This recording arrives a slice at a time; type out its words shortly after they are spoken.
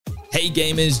Hey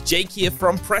gamers, Jake here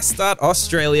from Press Start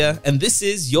Australia, and this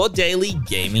is your daily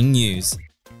gaming news.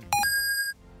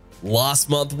 Last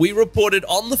month, we reported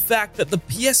on the fact that the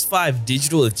PS5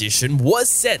 Digital Edition was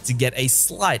set to get a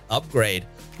slight upgrade,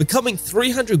 becoming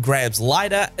 300 grams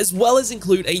lighter, as well as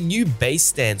include a new base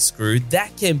stand screw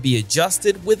that can be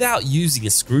adjusted without using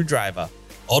a screwdriver.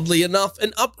 Oddly enough,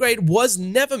 an upgrade was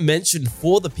never mentioned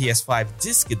for the PS5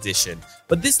 Disc Edition,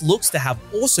 but this looks to have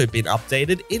also been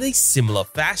updated in a similar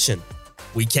fashion.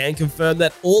 We can confirm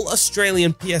that all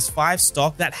Australian PS5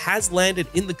 stock that has landed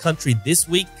in the country this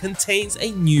week contains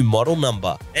a new model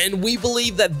number, and we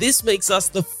believe that this makes us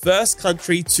the first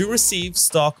country to receive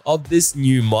stock of this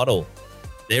new model.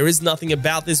 There is nothing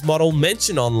about this model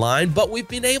mentioned online, but we've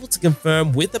been able to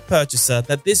confirm with the purchaser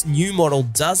that this new model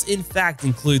does in fact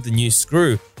include the new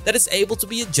screw that is able to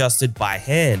be adjusted by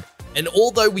hand. And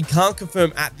although we can't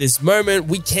confirm at this moment,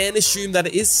 we can assume that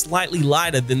it is slightly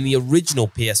lighter than the original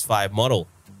PS5 model.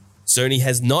 Sony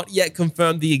has not yet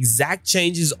confirmed the exact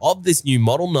changes of this new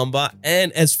model number,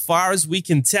 and as far as we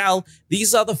can tell,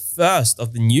 these are the first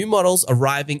of the new models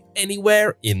arriving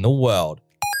anywhere in the world.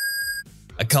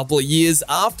 A couple of years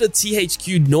after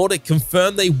THQ Nordic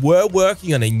confirmed they were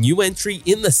working on a new entry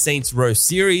in the Saints Row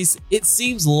series, it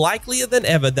seems likelier than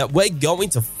ever that we're going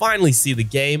to finally see the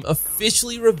game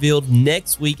officially revealed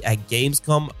next week at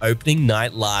Gamescom Opening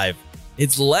Night Live.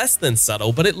 It's less than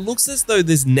subtle, but it looks as though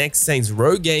this next Saints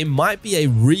Row game might be a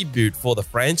reboot for the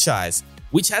franchise,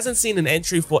 which hasn't seen an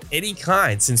entry for any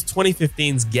kind since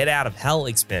 2015's Get Out of Hell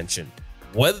expansion.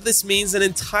 Whether this means an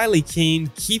entirely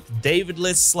keen Keith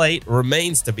David-less slate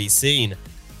remains to be seen.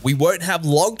 We won't have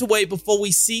long to wait before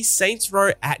we see Saints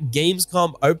Row at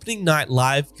Gamescom Opening Night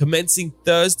Live commencing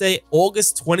Thursday,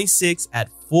 August 26 at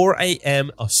 4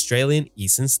 AM Australian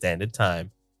Eastern Standard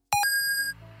Time.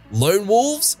 Lone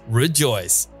Wolves,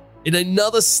 rejoice! In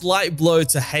another slight blow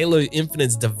to Halo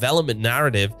Infinite's development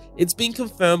narrative, it's been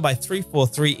confirmed by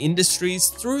 343 Industries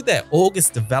through their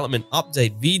August development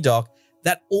update VDoc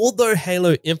that although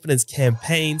Halo Infinite's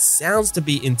campaign sounds to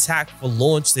be intact for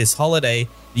launch this holiday,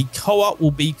 the co-op will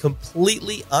be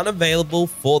completely unavailable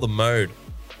for the mode.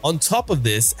 On top of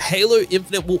this, Halo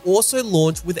Infinite will also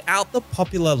launch without the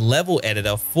popular level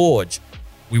editor Forge.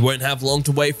 We won't have long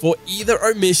to wait for either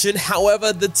omission,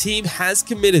 however, the team has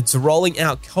committed to rolling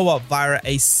out co-op via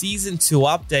a Season 2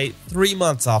 update 3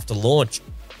 months after launch,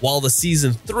 while the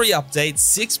Season 3 update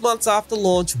 6 months after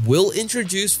launch will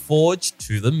introduce Forge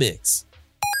to the mix.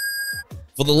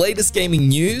 For the latest gaming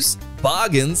news,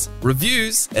 bargains,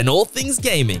 reviews, and all things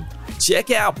gaming, check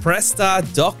out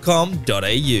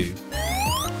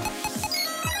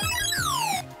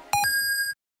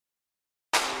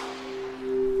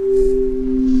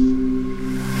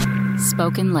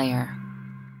Spoken Layer.